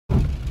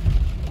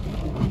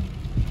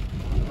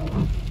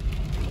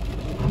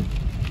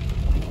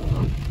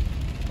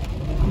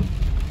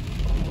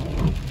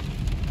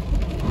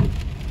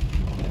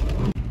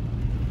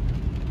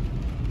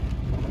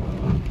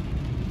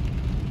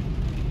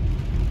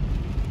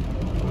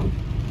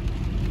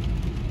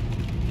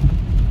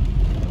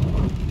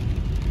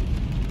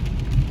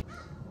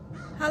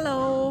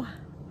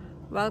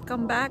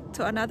welcome back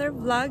to another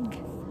vlog.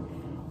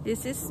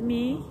 This is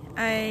me.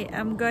 I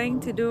am going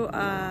to do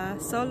a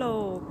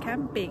solo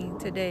camping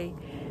today,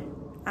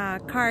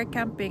 car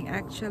camping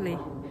actually,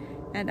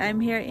 and I'm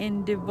here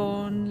in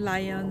Devon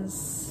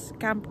Lions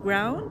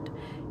Campground.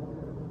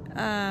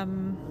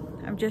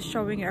 I'm just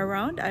showing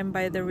around. I'm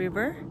by the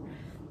river,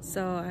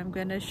 so I'm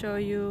gonna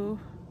show you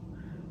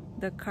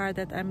the car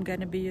that I'm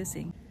gonna be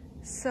using.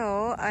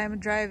 So I'm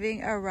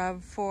driving a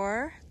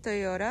Rav4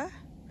 Toyota.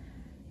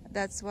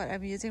 That's what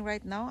I'm using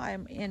right now.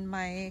 I'm in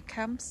my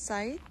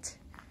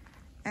campsite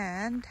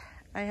and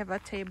I have a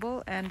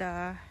table and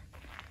a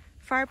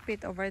fire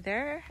pit over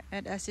there,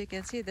 and as you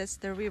can see, that's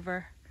the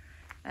river,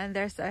 and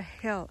there's a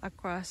hill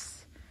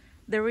across.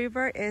 The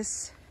river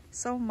is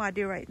so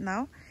muddy right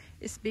now.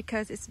 It's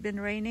because it's been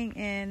raining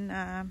in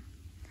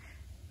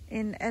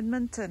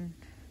Edmonton,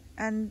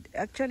 and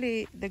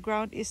actually the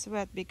ground is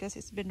wet because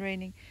it's been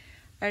raining.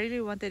 I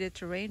really wanted it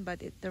to rain,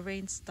 but the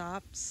rain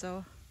stopped.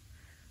 So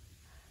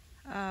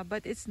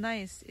but it's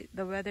nice.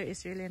 The weather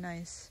is really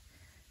nice.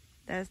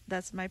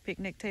 That's my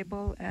picnic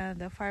table and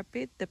the fire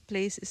pit. The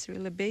place is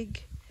really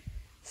big.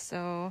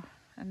 So,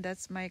 and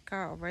that's my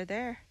car over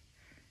there.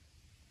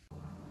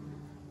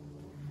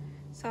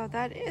 So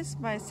that is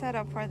my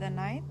setup for the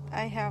night.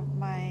 I have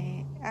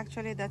my,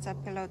 actually that's a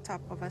pillow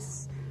top of a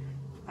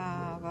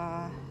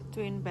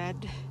twin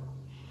bed.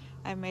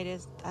 I made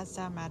it as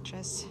a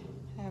mattress.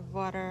 I have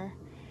water,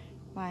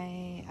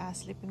 my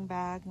sleeping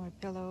bag, my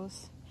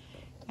pillows,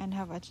 and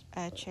have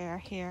a chair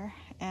here,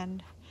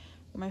 and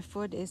my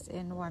food is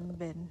in one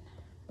bin.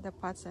 The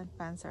pots and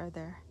pans are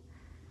there.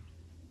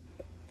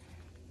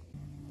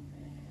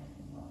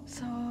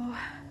 So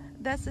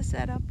that's the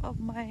setup of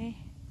my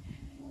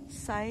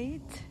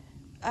site.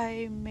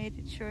 I made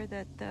it sure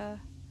that the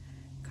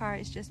car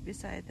is just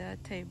beside the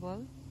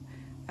table.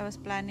 I was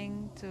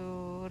planning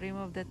to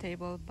remove the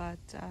table, but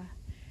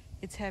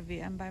it's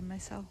heavy. I'm by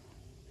myself,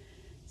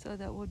 so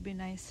that would be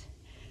nice.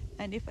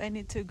 And if I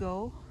need to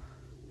go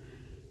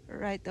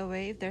right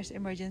away, if there's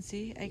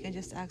emergency, I can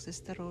just access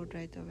the road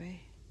right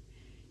away.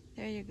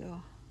 There you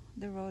go.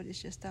 The road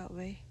is just that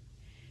way.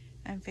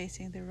 I'm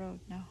facing the road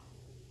now,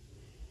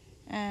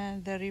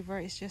 and the river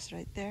is just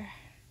right there.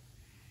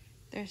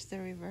 There's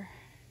the river,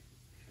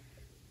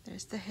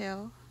 there's the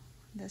hill,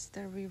 that's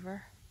the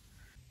river.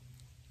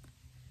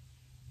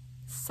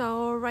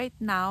 So right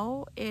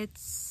now,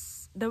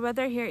 the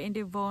weather here in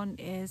Devon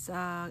is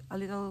a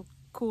little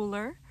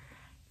cooler.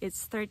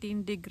 It's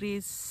 13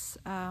 degrees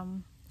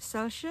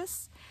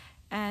Celsius,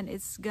 and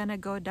it's gonna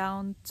go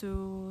down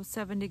to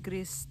 7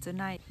 degrees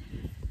tonight.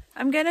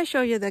 I'm gonna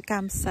show you the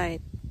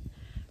campsite.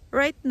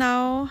 Right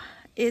now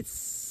it's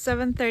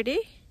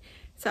 7:30,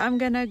 so I'm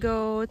gonna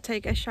go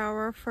take a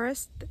shower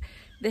first.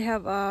 They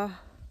have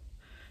a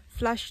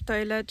flush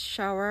toilet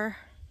shower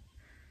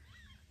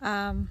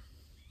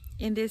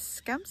in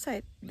this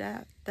campsite.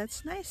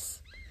 That's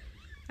nice.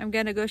 I'm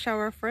gonna go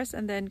shower first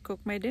and then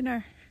cook my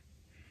dinner.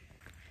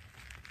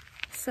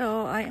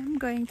 So I am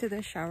going to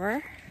the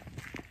shower.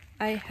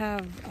 I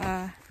have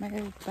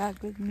my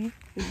bag with me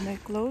with my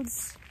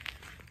clothes,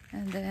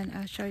 and then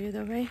I'll show you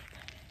the way.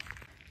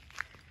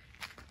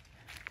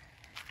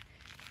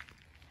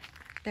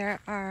 There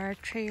are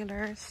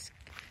trailers,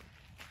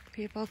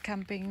 people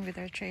camping with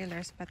their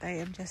trailers, but I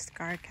am just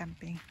car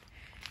camping.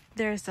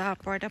 There's a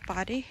porta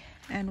potty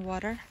and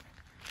water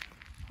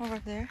over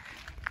there.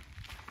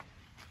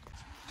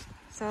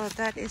 So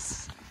that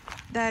is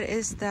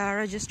the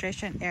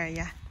registration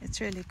area. It's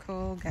really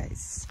cool,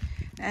 guys.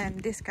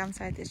 And this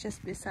campsite is just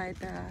beside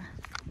the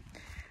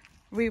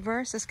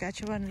river,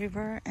 Saskatchewan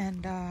River,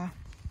 and a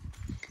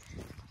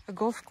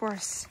golf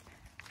course.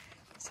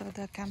 So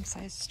the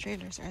campsite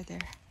trailers are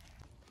there.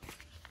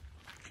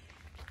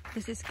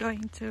 This is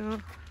going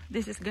to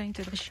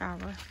the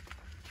shower.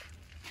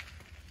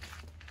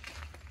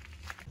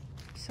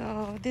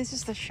 So this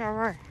is the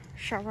shower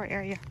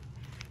area,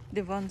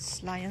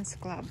 Devon's Lions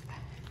Club.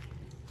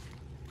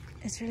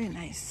 It's really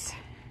nice.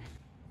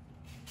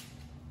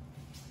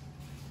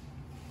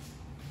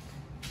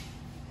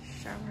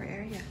 Shower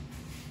area.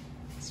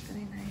 It's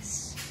really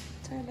nice.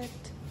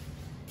 Toilet.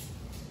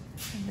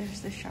 And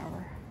there's the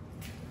shower.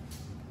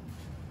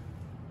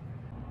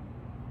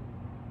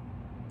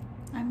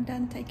 I'm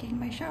done taking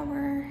my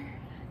shower.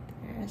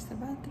 There's the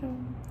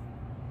bathroom.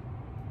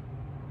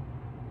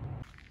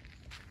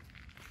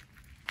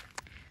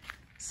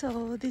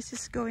 So this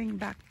is going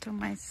back to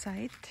my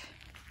site.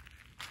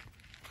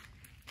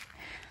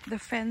 The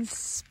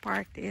fence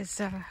part is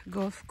a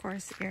golf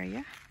course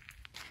area,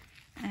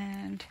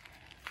 and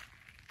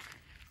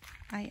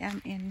I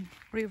am in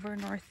River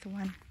North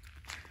 1,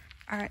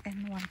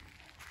 RN1.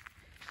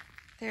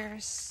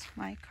 There's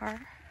my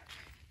car.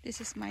 This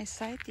is my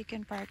site. You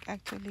can park,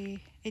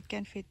 actually it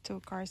can fit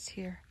 2 cars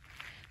here,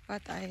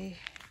 but I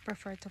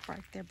prefer to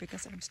park there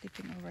because I'm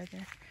sleeping over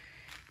there,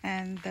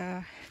 and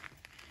the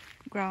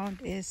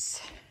ground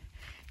is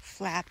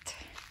flat,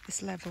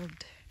 it's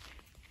leveled.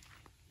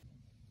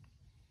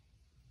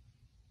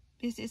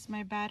 This is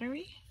my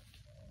battery.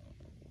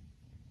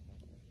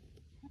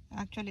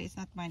 Actually it's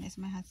not mine, it's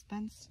my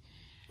husband's.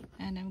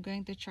 And I'm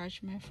going to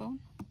charge my phone.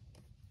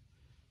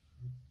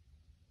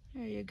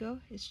 There you go,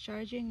 it's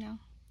charging now.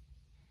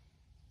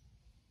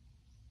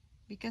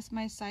 Because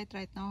my site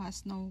right now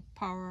has no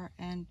power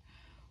and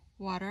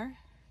water,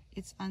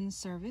 it's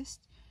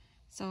unserviced,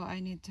 so I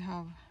need to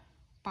have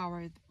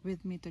power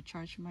with me to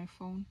charge my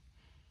phone.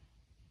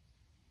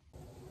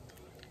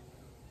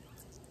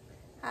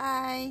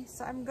 Hi,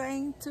 so I'm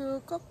going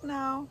to cook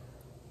now.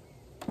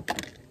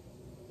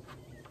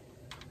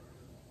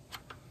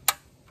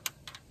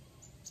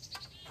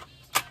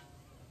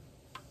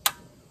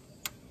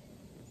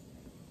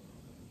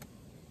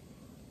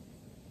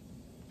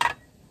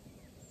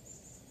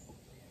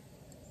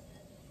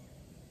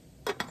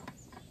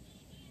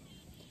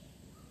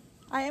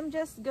 I am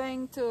just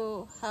going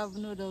to have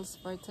noodles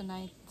for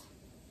tonight.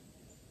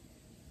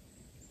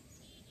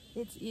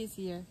 It's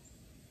easier.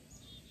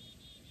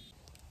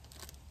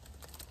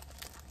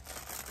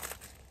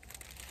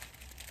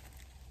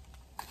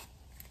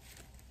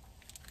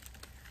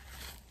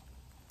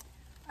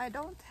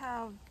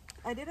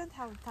 I didn't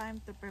have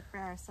time to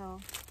prepare, so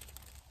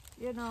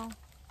you know,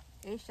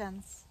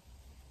 Asians,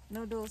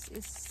 noodles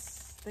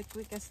is the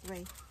quickest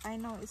way. I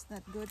know it's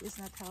not good, it's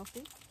not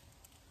healthy,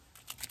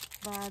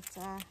 but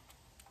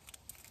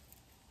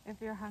if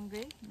you're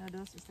hungry,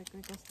 noodles is the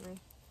quickest way.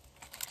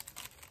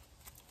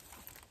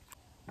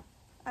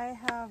 I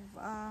have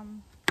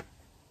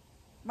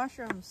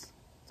mushrooms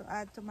to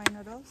add to my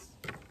noodles.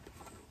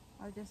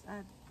 I'll just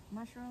add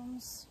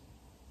mushrooms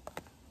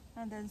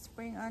and then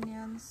spring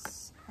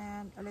onions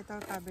and a little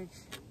cabbage.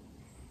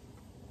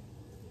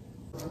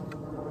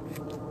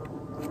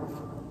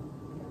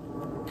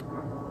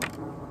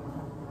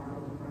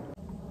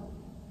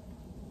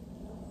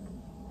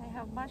 I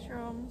have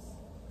mushrooms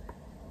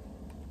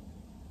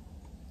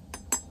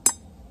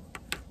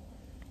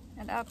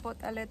and I'll put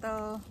a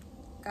little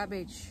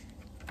cabbage.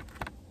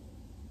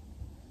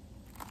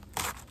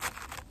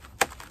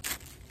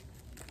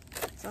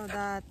 So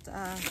that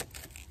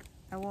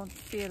I won't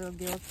feel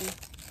guilty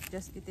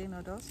just eating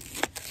noodles.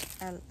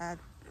 I'll add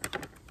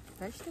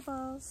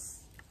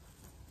vegetables.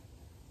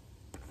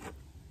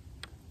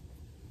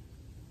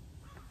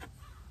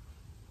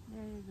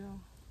 There you go.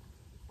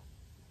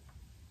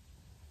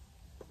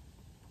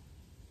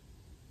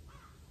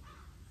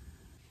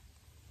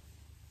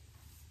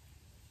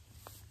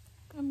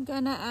 I'm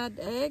gonna add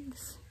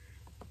eggs.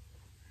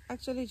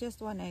 Actually,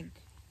 just one egg.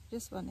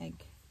 Just one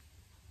egg.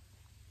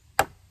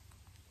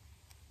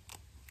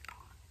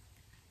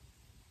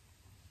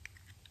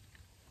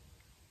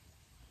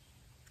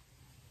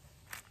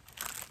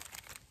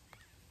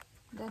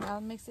 Then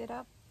I'll mix it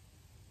up.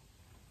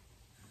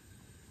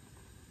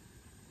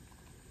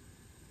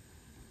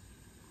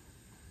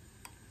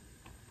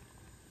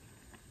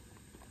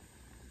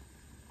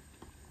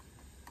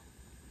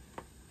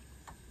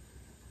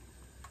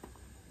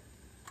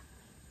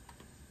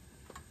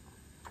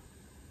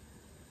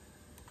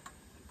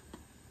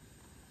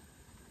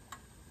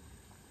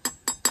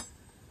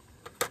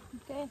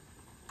 Okay.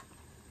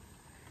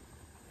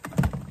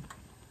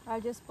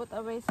 I'll just put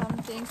away some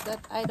things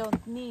that I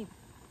don't need.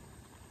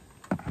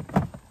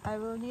 I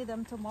will need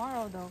them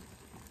tomorrow though.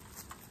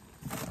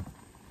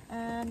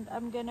 And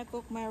I'm gonna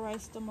cook my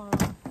rice tomorrow.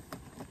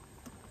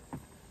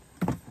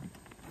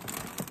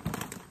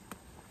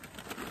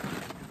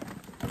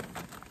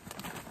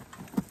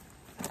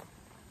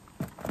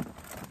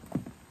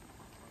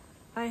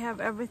 I have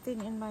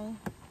everything in my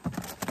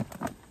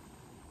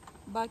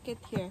bucket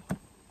here.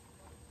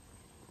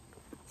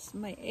 It's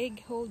my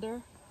egg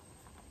holder.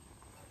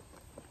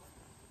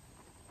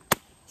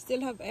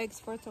 Still have eggs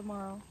for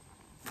tomorrow.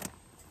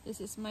 This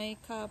is my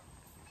cup,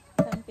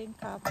 camping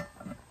cup.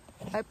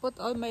 I put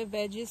all my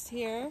veggies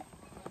here.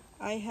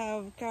 I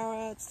have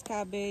carrots,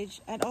 cabbage,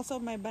 and also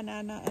my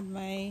banana and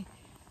my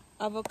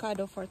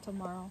avocado for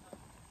tomorrow.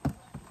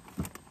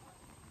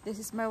 This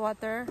is my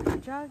water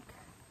jug,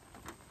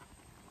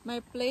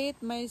 my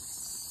plate, my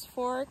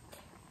fork,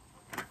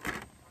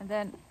 and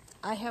then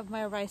I have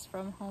my rice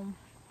from home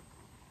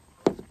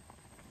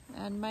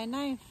and my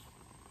knife.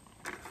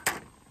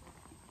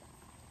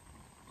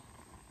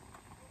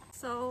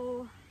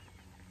 So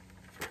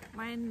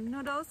my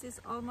noodles is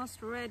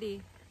almost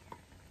ready.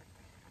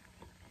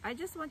 I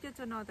just want you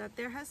to know that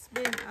there has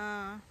been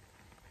a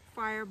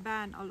fire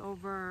ban all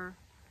over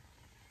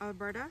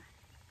Alberta.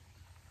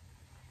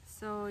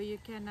 So you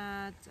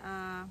cannot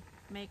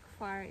make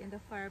fire in the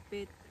fire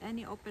pit.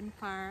 Any open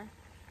fire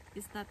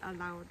is not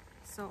allowed.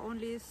 So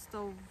only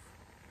stove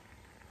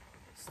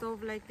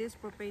like this,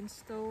 propane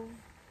stove.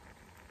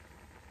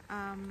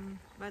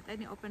 But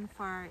any open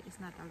fire is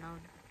not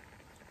allowed.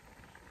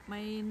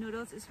 My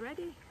noodles is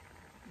ready.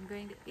 I'm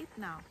going to eat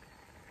now.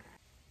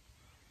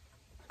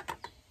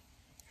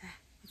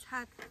 It's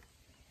hot.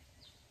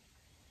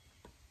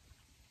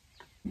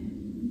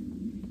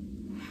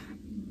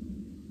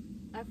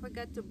 I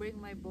forgot to bring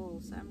my bowl,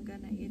 so I'm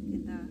gonna eat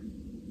in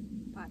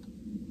the pot.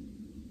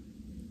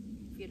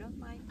 If you don't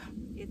mind,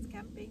 it's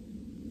camping.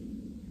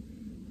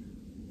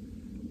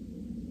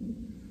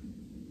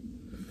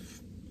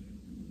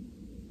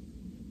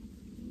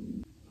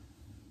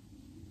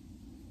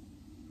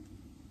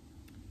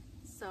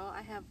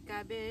 I have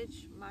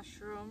cabbage,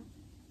 mushroom,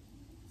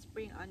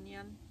 spring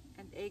onion,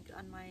 and egg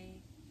on my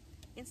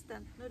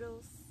instant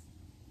noodles.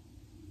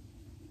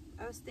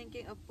 I was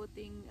thinking of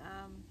putting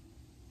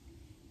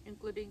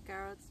including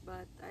carrots,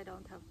 but I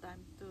don't have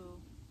time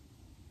to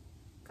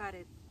cut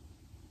it,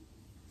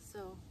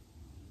 so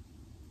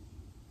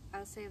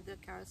I'll save the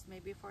carrots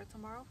maybe for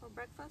tomorrow for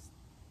breakfast.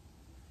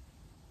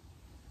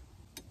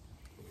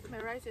 My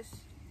rice is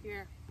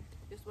here.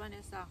 This one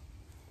is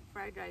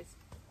fried rice.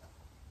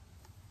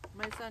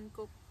 My son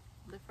cooked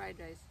the fried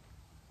rice.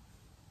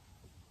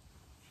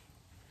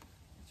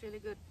 It's really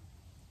good,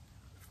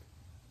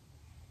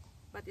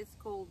 but it's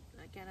cold.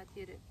 I cannot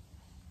heat it.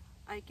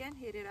 I can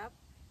heat it up,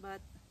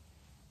 but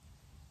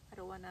I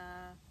don't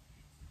wanna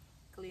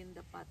clean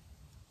the pot.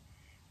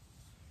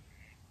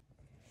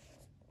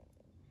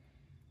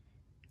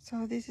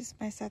 So this is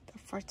my setup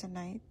for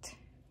tonight.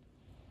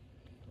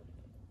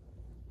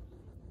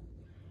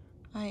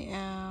 I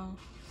am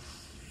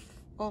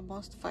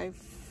almost 5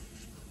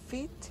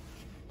 feet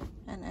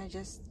and I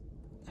just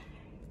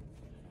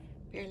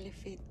barely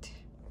fit.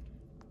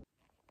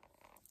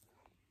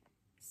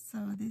 So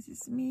this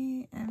is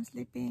me. I'm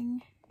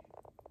sleeping.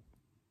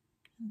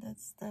 And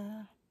that's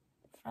the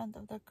front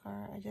of the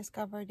car. I just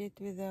covered it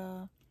with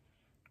a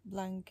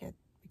blanket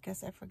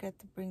because I forgot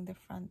to bring the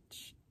front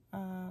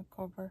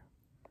cover.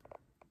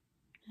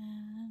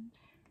 And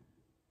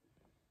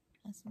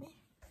that's me.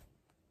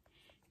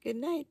 Good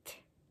night.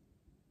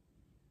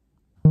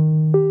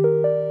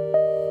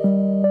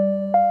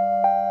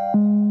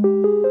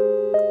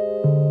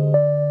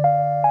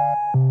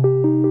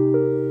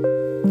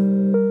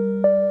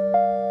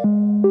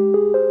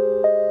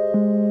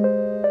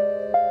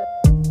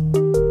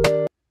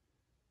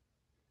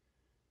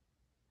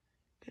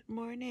 Good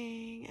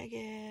morning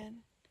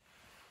again.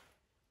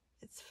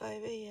 It's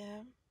 5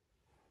 a.m.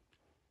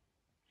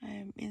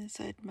 I'm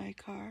inside my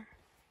car.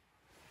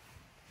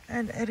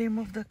 And I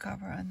removed the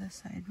cover on the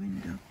side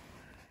window.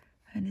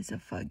 And it's a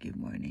foggy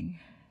morning.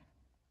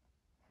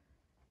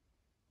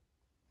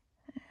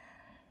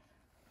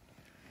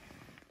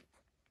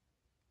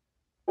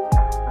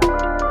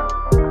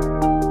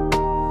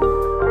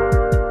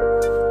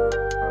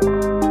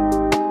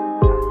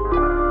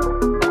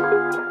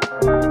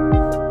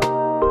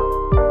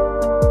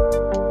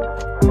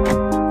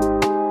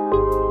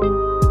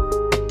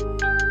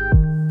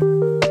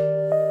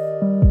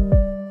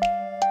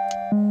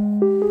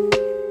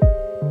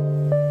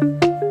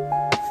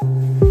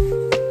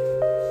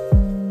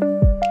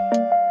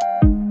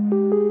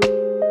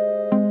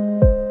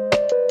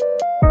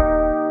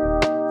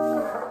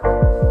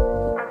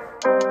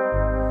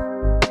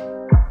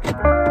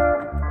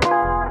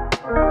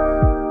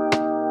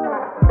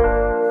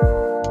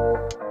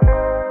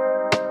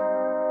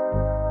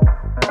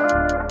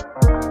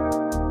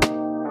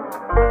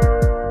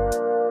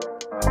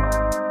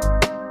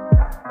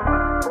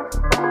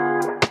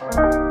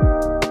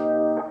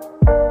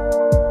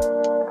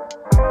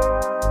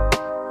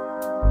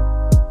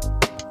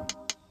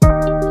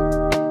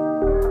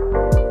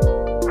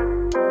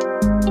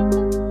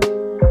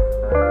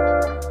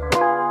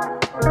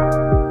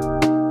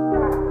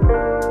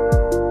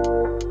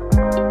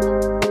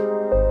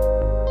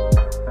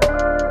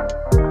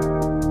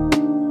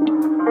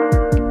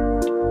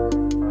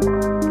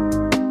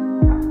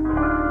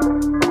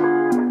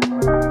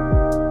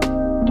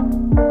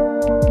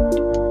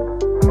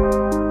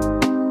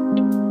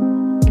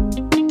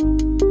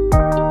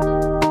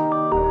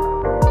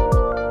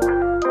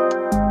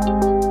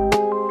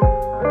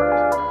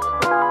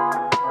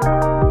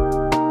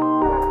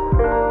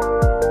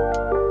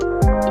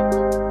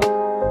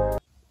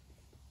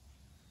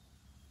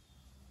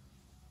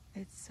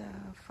 It's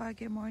a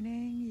foggy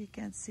morning. You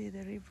can see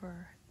the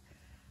river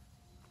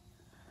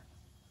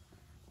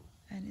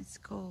and it's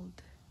cold.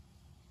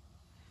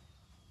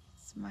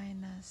 It's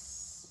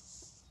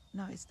minus,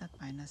 no, it's not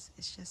minus,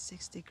 it's just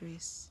 6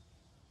 degrees.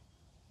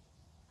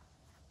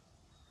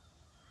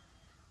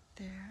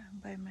 There, I'm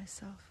by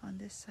myself on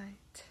this side.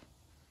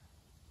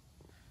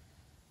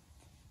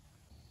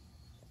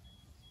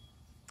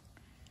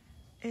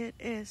 It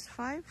is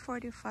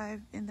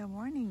 5:45 in the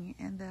morning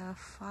and the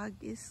fog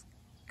is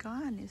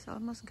gone. It's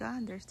almost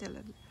gone. There's still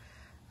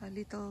a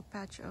little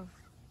patch of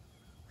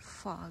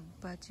fog,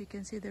 but you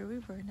can see the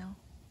river now.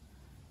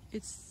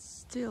 It's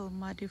still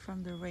muddy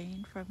from the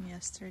rain from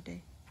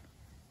yesterday,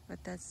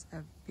 but that's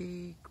a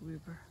big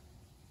river.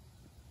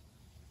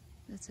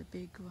 That's a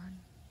big one.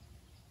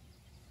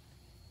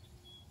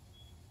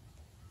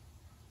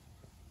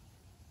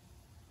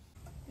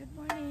 Good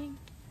morning.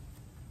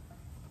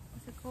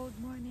 It's a cold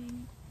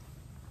morning.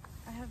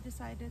 I have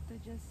decided to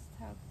just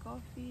have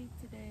coffee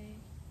today.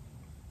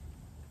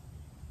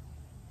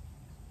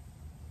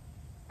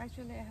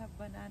 Actually, I have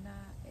banana,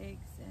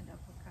 eggs, and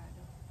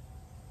avocado.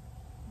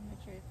 I'm not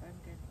sure if I'm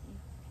gonna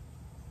eat,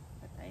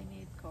 but I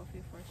need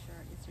coffee for sure.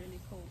 It's really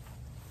cold.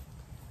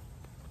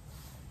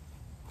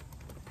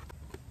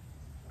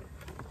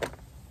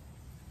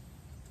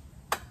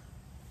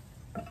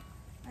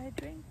 I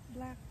drink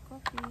black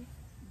coffee,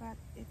 but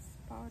it's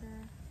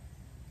powder.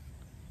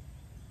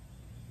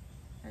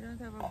 don't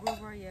have a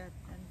brewer yet,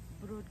 and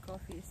brewed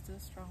coffee is too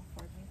strong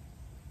for me.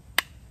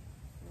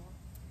 So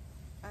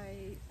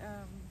I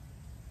am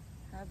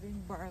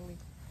having barley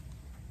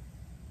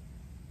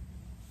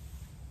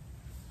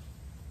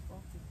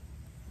coffee.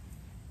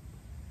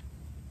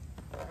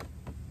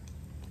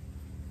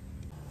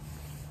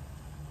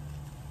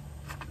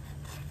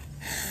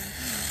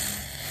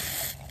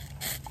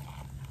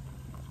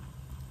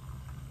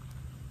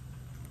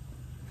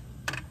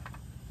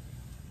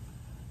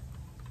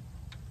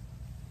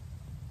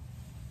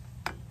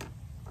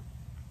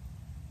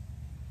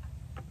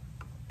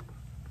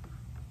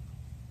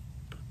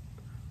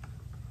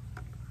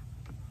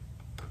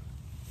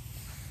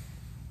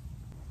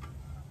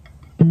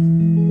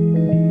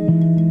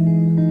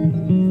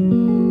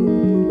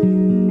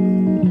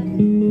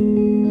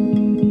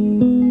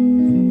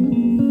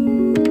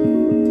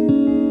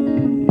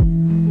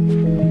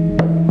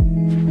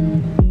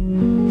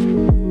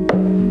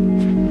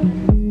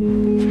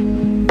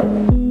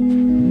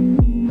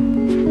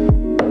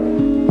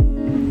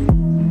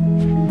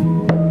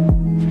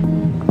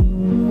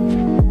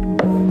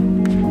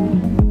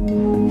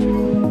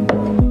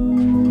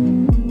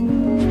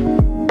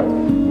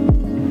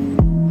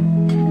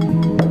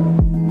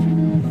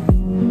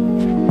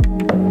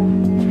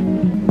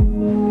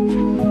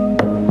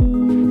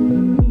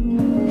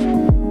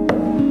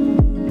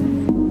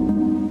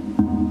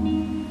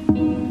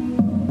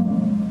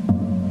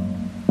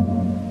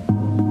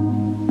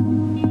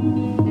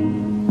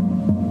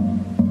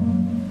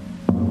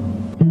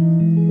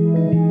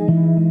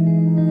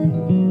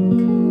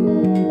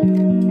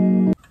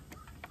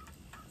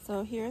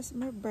 So here's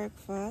my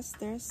breakfast.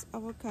 There's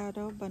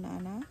avocado,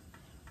 banana,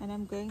 and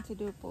I'm going to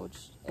do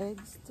poached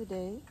eggs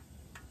today.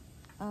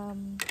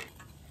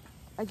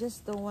 I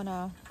just don't want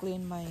to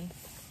clean my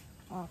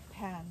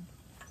pan,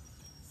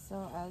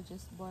 so I'll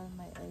just boil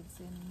my eggs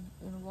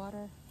in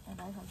water, and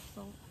I have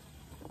salt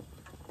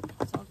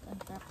and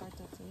pepper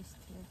to taste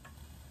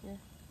here.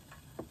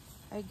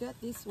 I got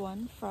this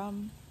one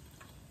from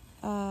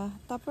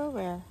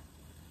Tupperware.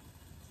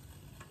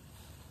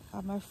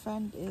 My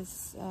friend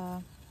is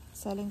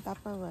selling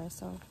Tupperware,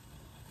 so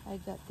I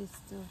got this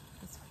too.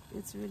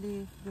 It's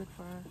really good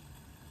for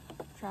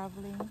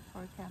traveling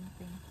or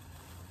camping.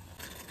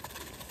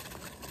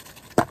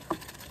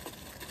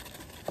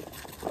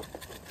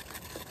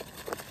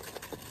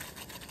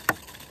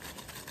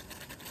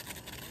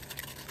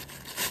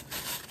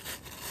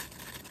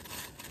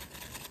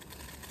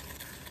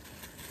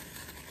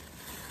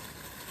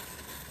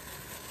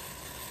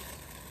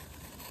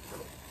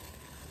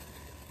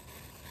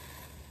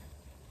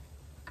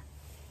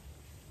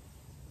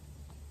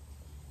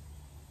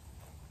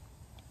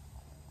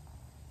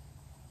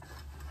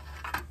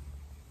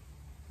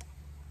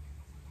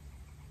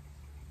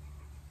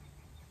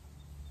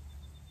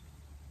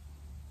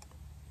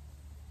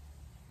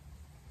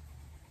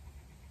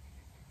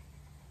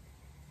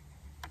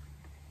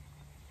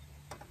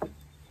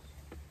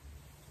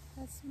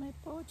 That's my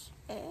poached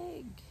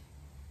egg.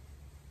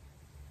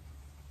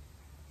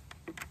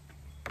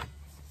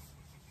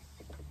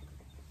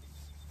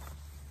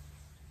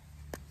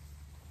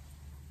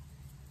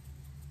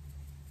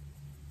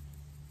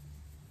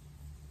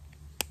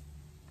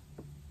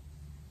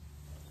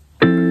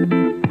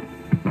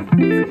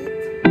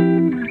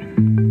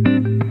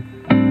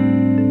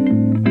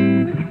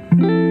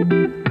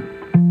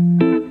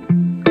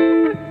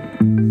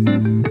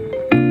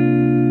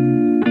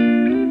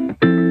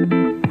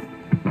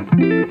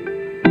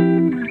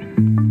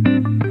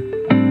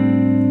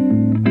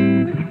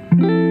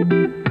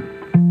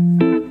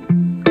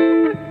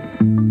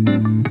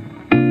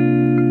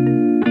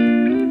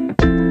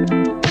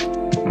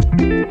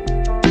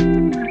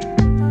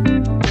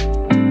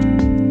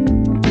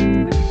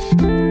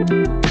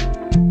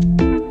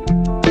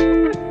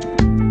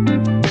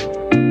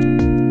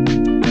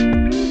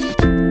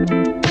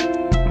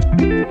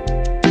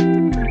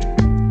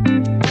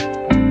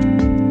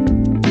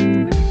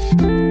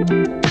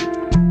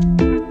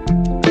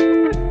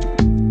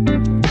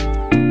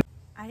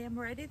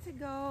 Ready to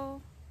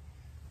go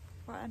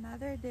for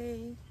another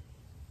day.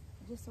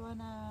 Just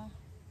wanna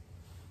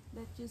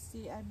let you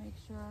see, I make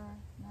sure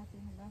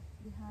nothing left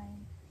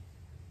behind,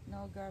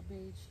 no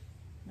garbage,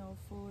 no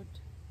food.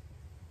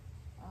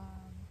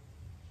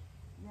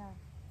 Yeah,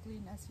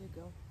 clean as you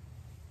go.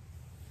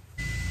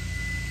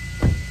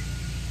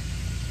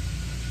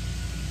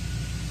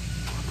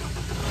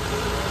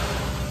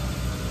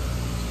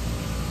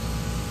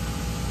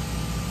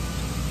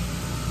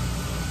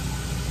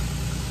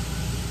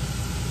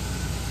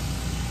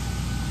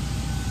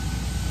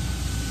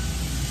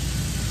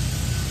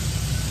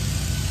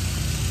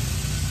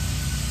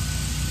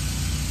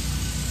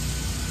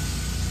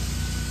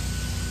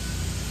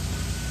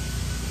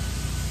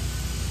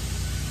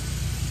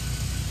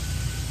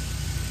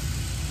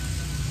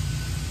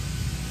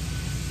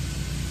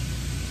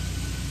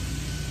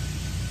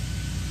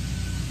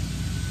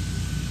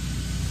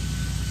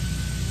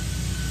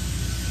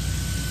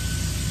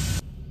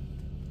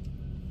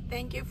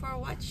 Thank you for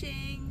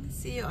watching.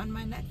 See you on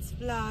my next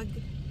vlog.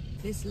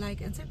 Please like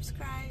and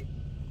subscribe.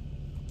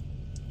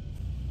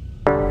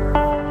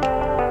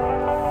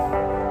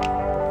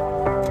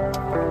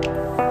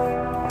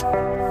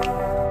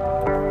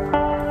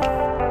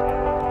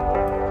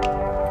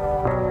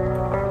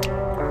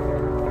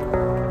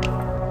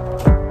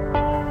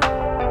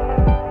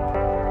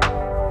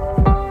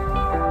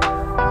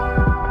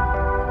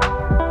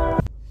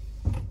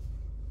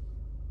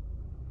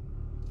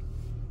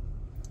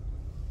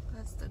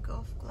 That's the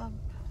golf club.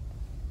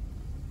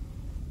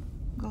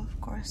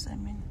 Golf course, I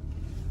mean.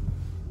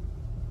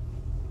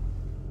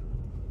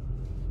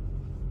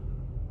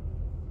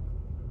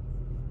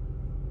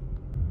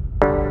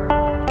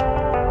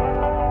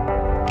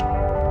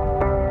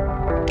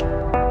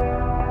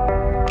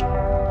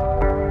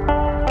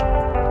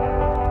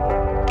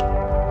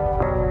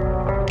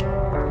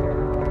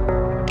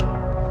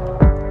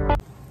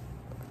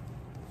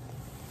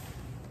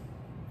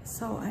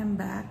 So I'm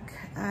back.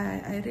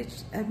 I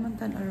reached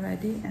Edmonton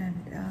already,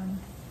 and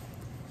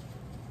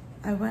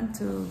I went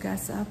to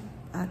gas up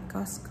at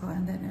Costco,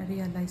 and then I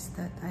realized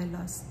that I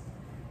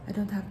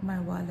don't have my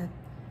wallet,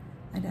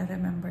 and I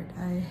remembered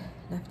I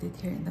left it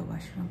here in the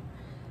washroom.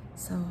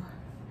 So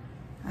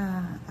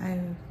I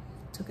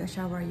took a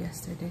shower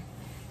yesterday.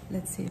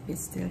 Let's see if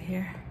it's still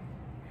here.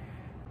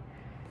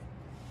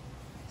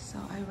 So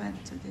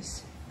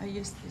I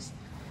used this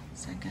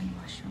second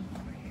washroom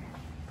over here.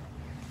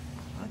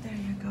 Oh, there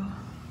you go.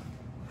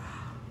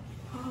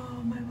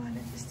 Oh, my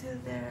wallet is still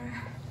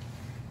there.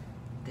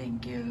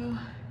 Thank you.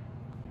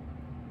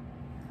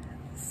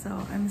 So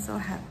I'm so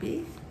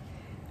happy.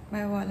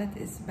 My wallet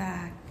is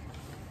back.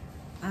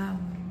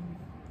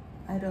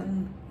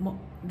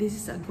 This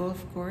is a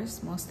golf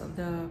course. Most of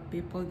the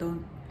people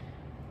don't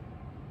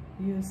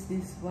use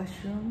this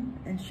washroom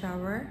and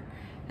shower,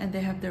 and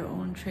they have their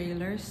own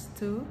trailers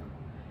too.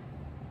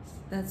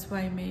 That's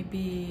why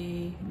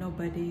maybe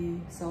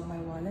nobody saw my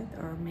wallet,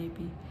 or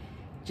maybe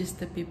just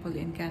the people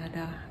in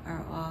Canada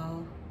are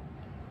all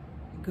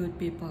good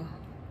people.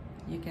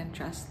 You can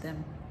trust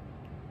them.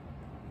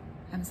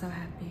 I'm so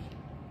happy.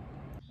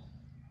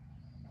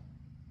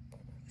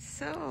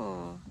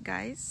 So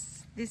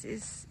guys, this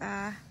is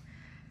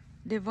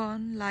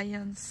Devon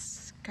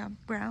Lions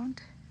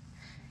Campground.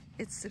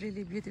 It's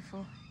really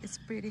beautiful. It's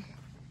pretty.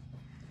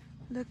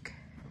 Look,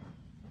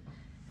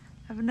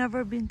 I've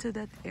never been to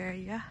that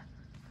area,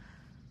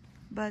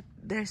 but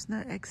there's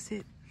no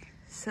exit,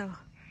 so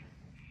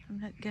I'm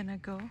not gonna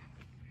go.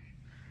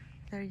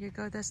 There you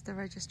go. That's the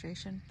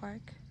registration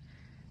park.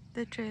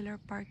 The trailer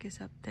park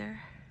is up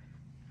there.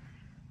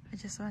 I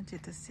just want you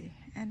to see,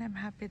 and I'm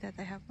happy that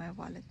I have my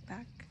wallet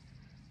back.